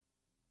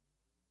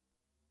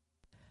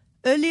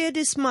Earlier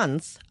this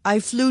month,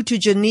 I flew to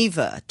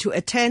Geneva to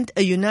attend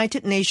a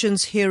United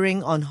Nations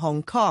hearing on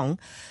Hong Kong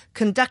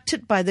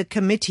conducted by the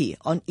Committee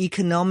on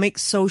Economic,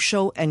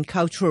 Social and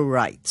Cultural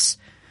Rights.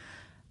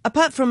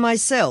 Apart from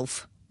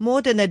myself,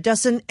 more than a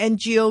dozen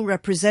NGO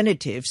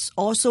representatives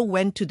also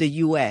went to the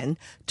UN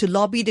to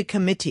lobby the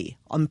committee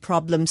on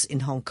problems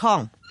in Hong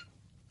Kong.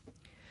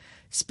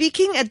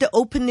 Speaking at the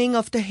opening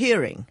of the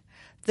hearing,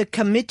 the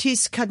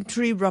committee's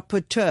country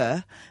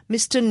rapporteur,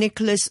 Mr.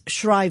 Nicholas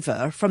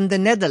Schrijver from the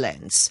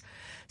Netherlands,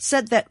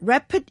 said that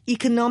rapid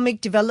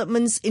economic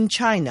developments in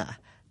China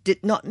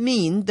did not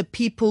mean the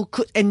people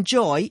could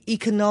enjoy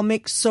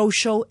economic,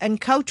 social and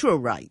cultural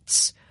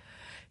rights.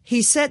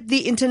 He said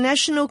the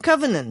International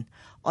Covenant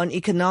on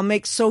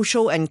Economic,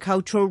 Social and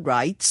Cultural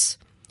Rights,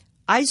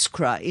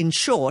 ISCRA in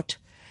short,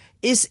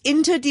 is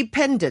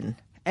interdependent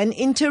and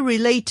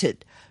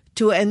interrelated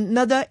to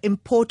another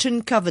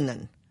important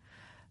covenant,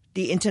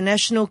 the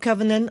International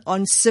Covenant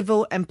on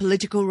Civil and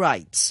Political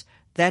Rights,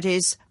 that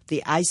is,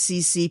 the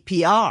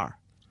ICCPR.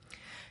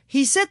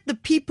 He said the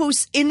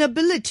people's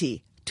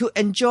inability to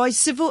enjoy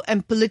civil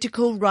and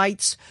political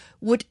rights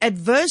would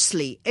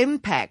adversely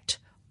impact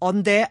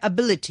on their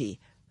ability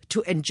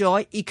to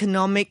enjoy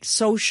economic,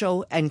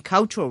 social and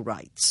cultural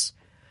rights.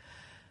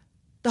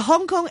 The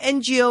Hong Kong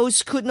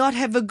NGOs could not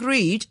have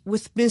agreed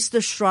with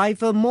Mr.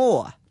 Schrijver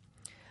more.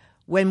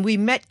 When we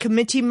met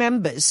committee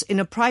members in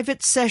a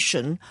private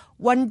session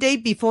one day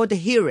before the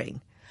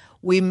hearing,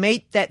 we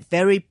made that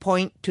very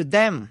point to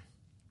them.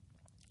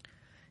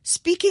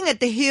 Speaking at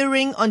the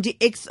hearing on the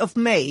 8th of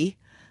May,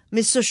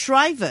 Mr.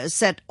 Schrijver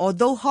said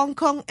although Hong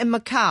Kong and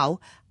Macau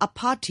are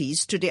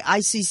parties to the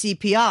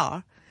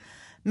ICCPR,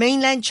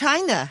 mainland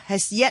China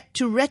has yet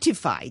to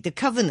ratify the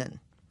covenant.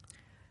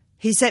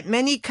 He said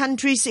many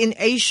countries in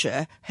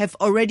Asia have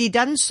already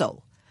done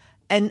so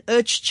and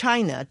urged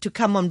China to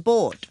come on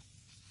board.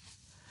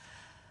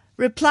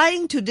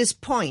 Replying to this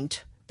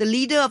point, the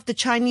leader of the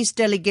Chinese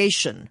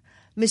delegation,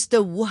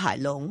 Mr. Wu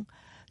Hailong,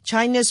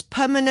 China's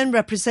permanent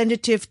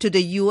representative to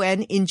the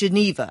UN in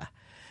Geneva,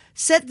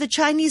 said the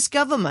Chinese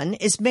government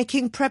is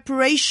making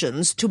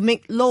preparations to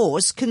make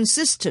laws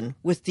consistent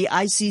with the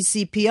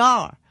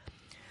ICCPR.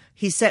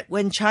 He said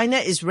when China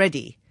is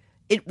ready,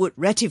 it would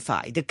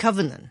ratify the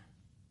covenant.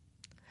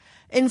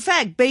 In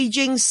fact,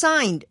 Beijing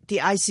signed the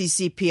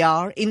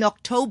ICCPR in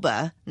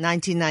October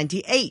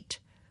 1998.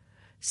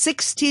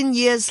 16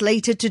 years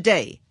later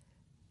today,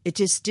 it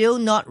is still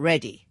not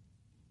ready.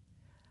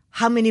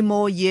 How many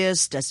more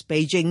years does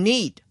Beijing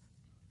need?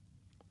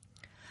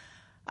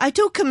 I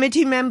told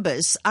committee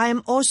members I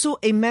am also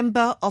a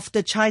member of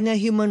the China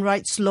Human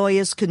Rights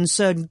Lawyers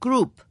Concerned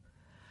Group.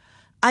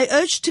 I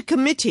urged the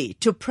committee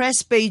to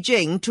press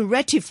Beijing to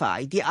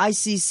ratify the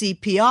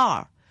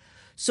ICCPR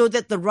so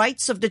that the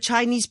rights of the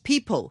Chinese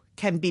people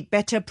can be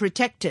better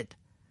protected.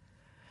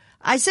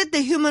 I said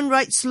the human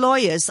rights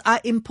lawyers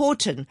are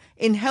important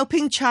in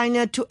helping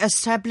China to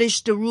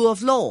establish the rule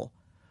of law.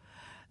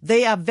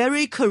 They are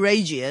very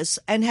courageous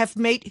and have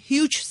made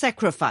huge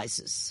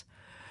sacrifices.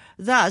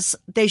 Thus,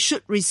 they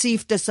should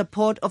receive the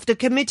support of the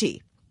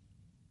committee.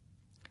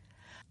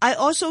 I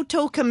also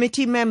told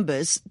committee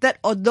members that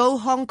although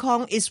Hong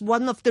Kong is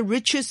one of the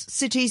richest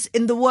cities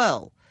in the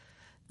world,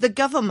 the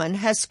government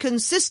has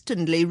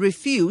consistently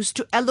refused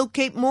to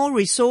allocate more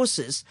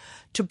resources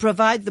to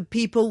provide the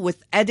people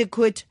with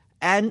adequate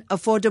and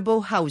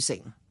affordable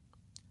housing.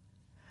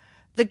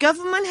 The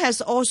government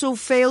has also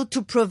failed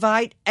to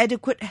provide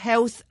adequate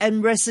health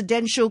and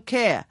residential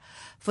care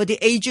for the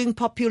aging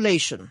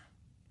population.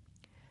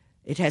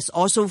 It has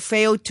also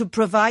failed to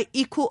provide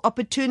equal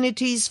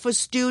opportunities for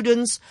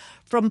students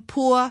from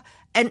poor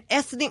and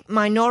ethnic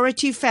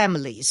minority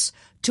families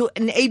to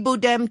enable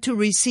them to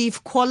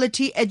receive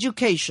quality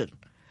education,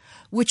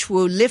 which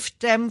will lift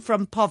them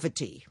from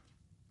poverty.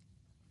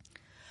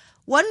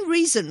 One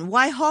reason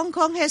why Hong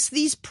Kong has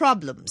these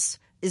problems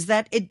is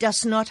that it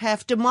does not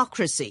have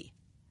democracy.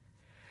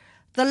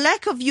 The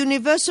lack of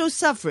universal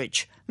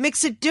suffrage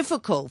makes it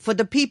difficult for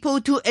the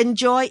people to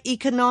enjoy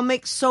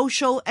economic,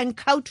 social, and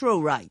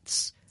cultural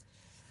rights.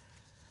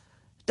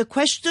 The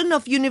question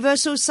of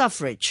universal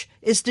suffrage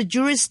is the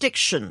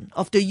jurisdiction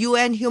of the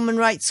UN Human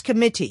Rights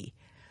Committee,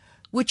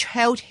 which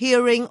held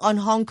hearing on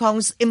Hong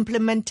Kong's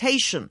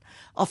implementation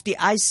of the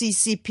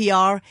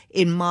ICCPR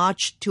in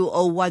March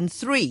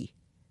 2013.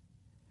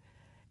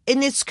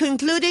 In its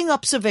concluding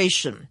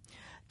observation,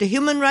 the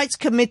Human Rights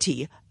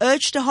Committee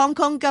urged the Hong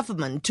Kong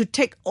government to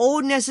take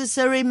all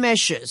necessary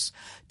measures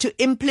to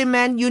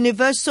implement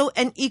universal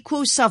and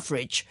equal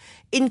suffrage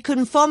in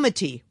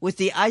conformity with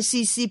the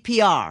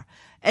ICCPR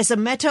as a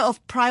matter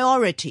of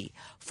priority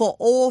for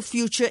all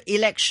future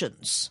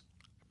elections.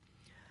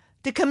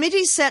 The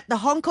committee said the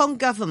Hong Kong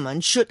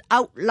government should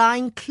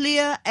outline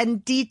clear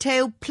and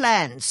detailed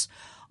plans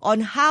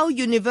on how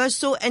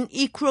universal and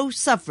equal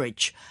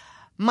suffrage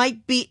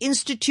might be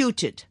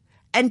instituted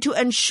and to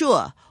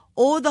ensure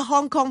all the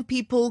Hong Kong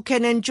people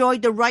can enjoy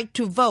the right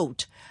to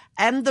vote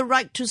and the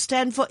right to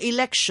stand for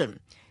election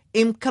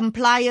in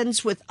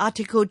compliance with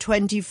Article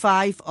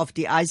 25 of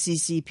the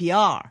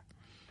ICCPR.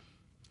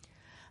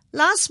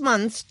 Last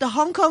month, the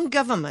Hong Kong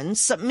government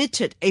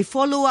submitted a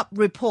follow-up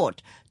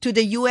report to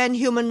the UN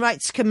Human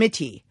Rights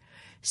Committee,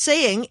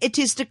 saying it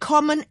is the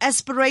common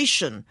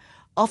aspiration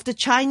of the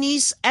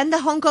Chinese and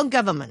the Hong Kong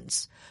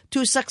governments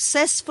to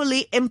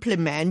successfully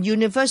implement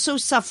universal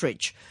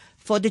suffrage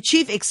for the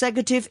chief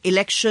executive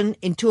election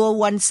in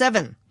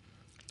 2017.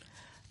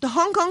 The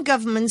Hong Kong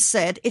government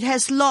said it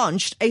has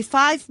launched a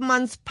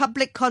 5-month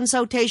public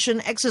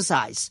consultation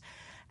exercise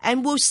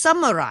and will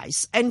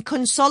summarize and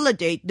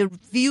consolidate the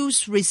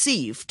views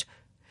received.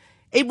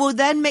 It will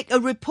then make a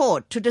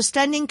report to the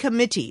Standing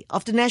Committee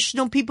of the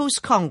National People's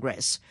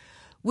Congress,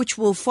 which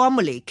will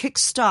formally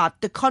kickstart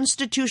the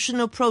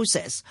constitutional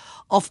process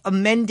of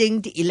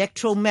amending the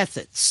electoral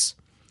methods.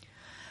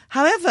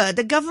 However,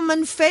 the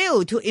government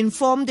failed to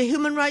inform the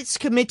Human Rights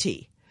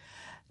Committee.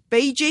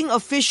 Beijing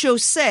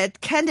officials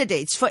said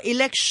candidates for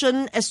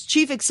election as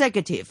chief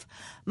executive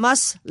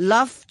must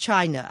love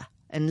China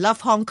and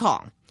love Hong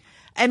Kong,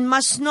 and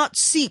must not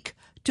seek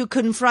to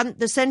confront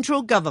the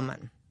central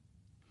government.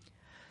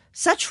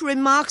 Such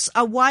remarks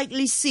are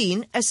widely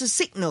seen as a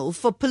signal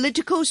for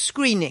political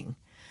screening,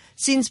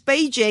 since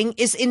Beijing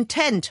is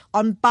intent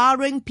on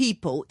barring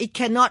people it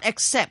cannot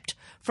accept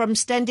from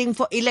standing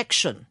for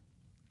election.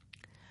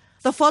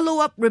 The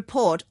follow-up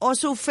report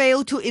also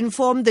failed to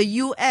inform the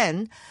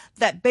UN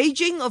that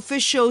Beijing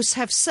officials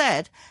have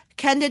said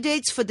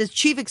candidates for the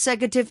chief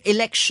executive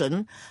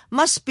election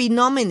must be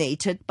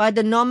nominated by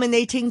the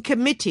nominating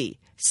committee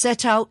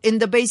set out in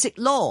the Basic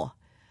Law,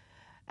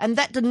 and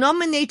that the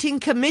nominating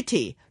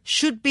committee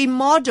should be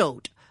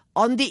modeled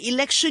on the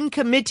election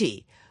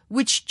committee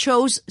which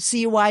chose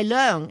C.Y.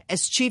 Leung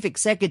as chief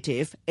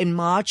executive in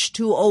March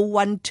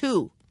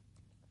 2012.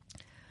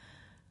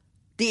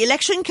 The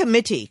election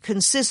committee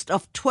consists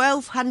of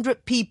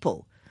 1,200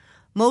 people,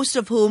 most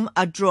of whom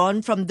are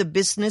drawn from the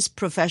business,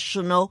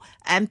 professional,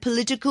 and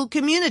political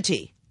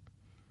community.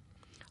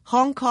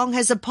 Hong Kong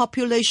has a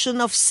population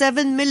of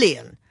 7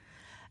 million,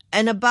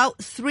 and about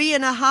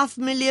 3.5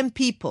 million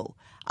people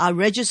are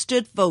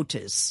registered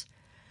voters.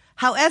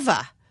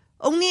 However,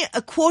 only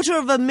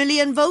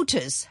 250,000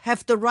 voters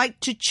have the right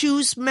to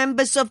choose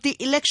members of the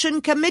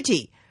election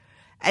committee,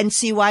 and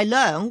C.Y.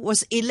 Leung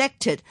was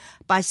elected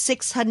by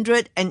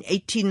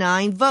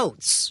 689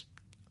 votes.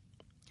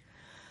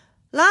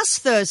 Last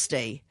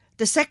Thursday,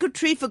 the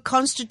Secretary for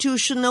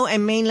Constitutional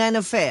and Mainland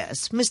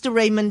Affairs, Mr.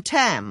 Raymond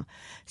Tam,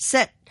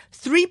 set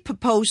 3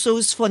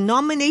 proposals for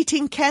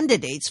nominating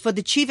candidates for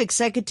the chief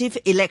executive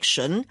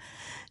election,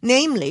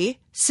 namely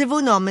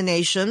civil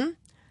nomination,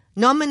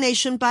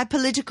 nomination by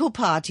political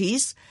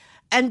parties,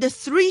 and the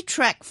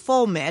 3-track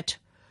format,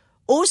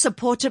 all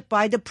supported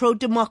by the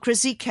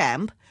pro-democracy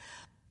camp,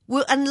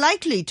 were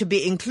unlikely to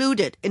be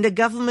included in the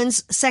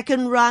government's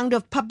second round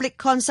of public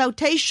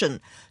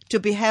consultation to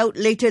be held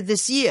later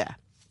this year.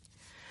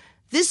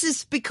 This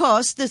is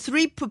because the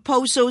 3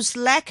 proposals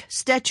lack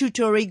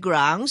statutory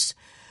grounds,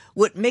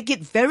 would make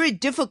it very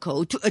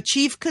difficult to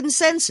achieve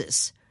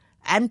consensus,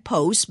 and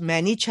pose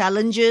many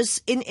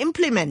challenges in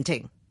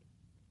implementing.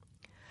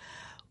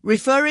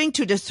 Referring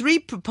to the 3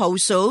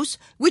 proposals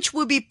which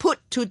will be put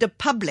to the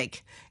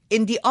public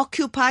in the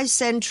Occupy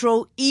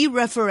Central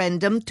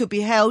e-referendum to be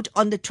held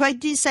on the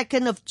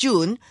 22nd of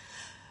June,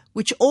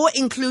 which all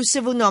include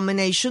civil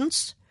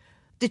nominations,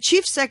 the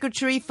Chief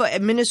Secretary for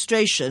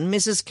Administration,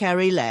 Mrs.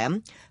 Carrie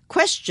Lam,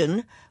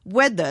 questioned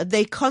whether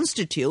they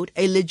constitute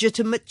a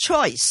legitimate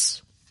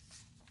choice.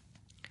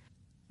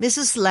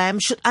 Mrs. Lam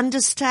should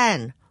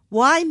understand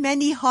why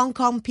many Hong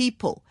Kong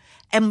people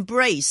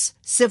embrace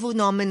civil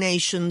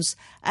nominations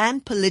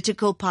and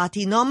political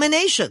party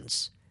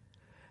nominations.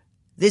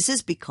 This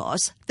is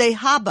because they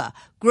harbor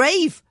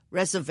grave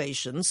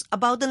reservations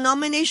about the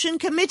nomination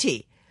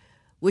committee,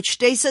 which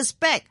they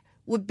suspect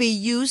would be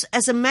used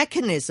as a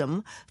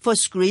mechanism for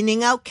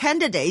screening out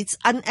candidates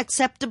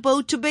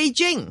unacceptable to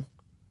Beijing.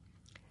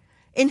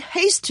 In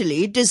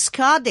hastily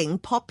discarding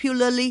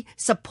popularly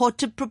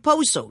supported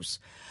proposals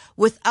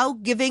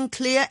without giving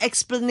clear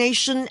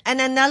explanation and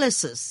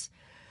analysis,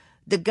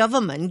 the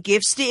government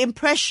gives the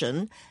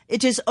impression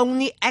it is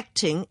only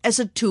acting as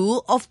a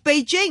tool of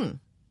Beijing.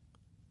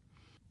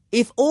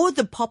 If all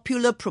the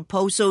popular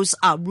proposals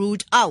are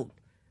ruled out,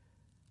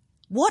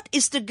 what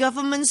is the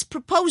government's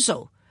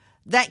proposal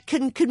that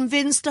can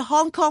convince the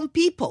Hong Kong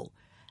people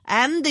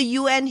and the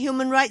UN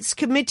Human Rights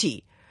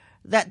Committee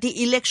that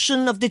the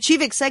election of the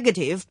chief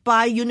executive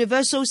by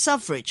universal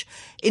suffrage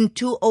in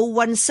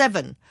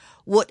 2017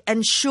 would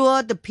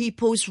ensure the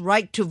people's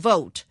right to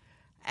vote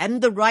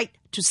and the right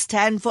to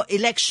stand for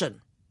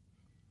election?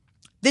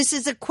 This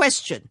is a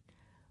question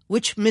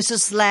which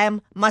Mrs.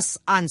 Lam must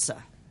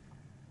answer.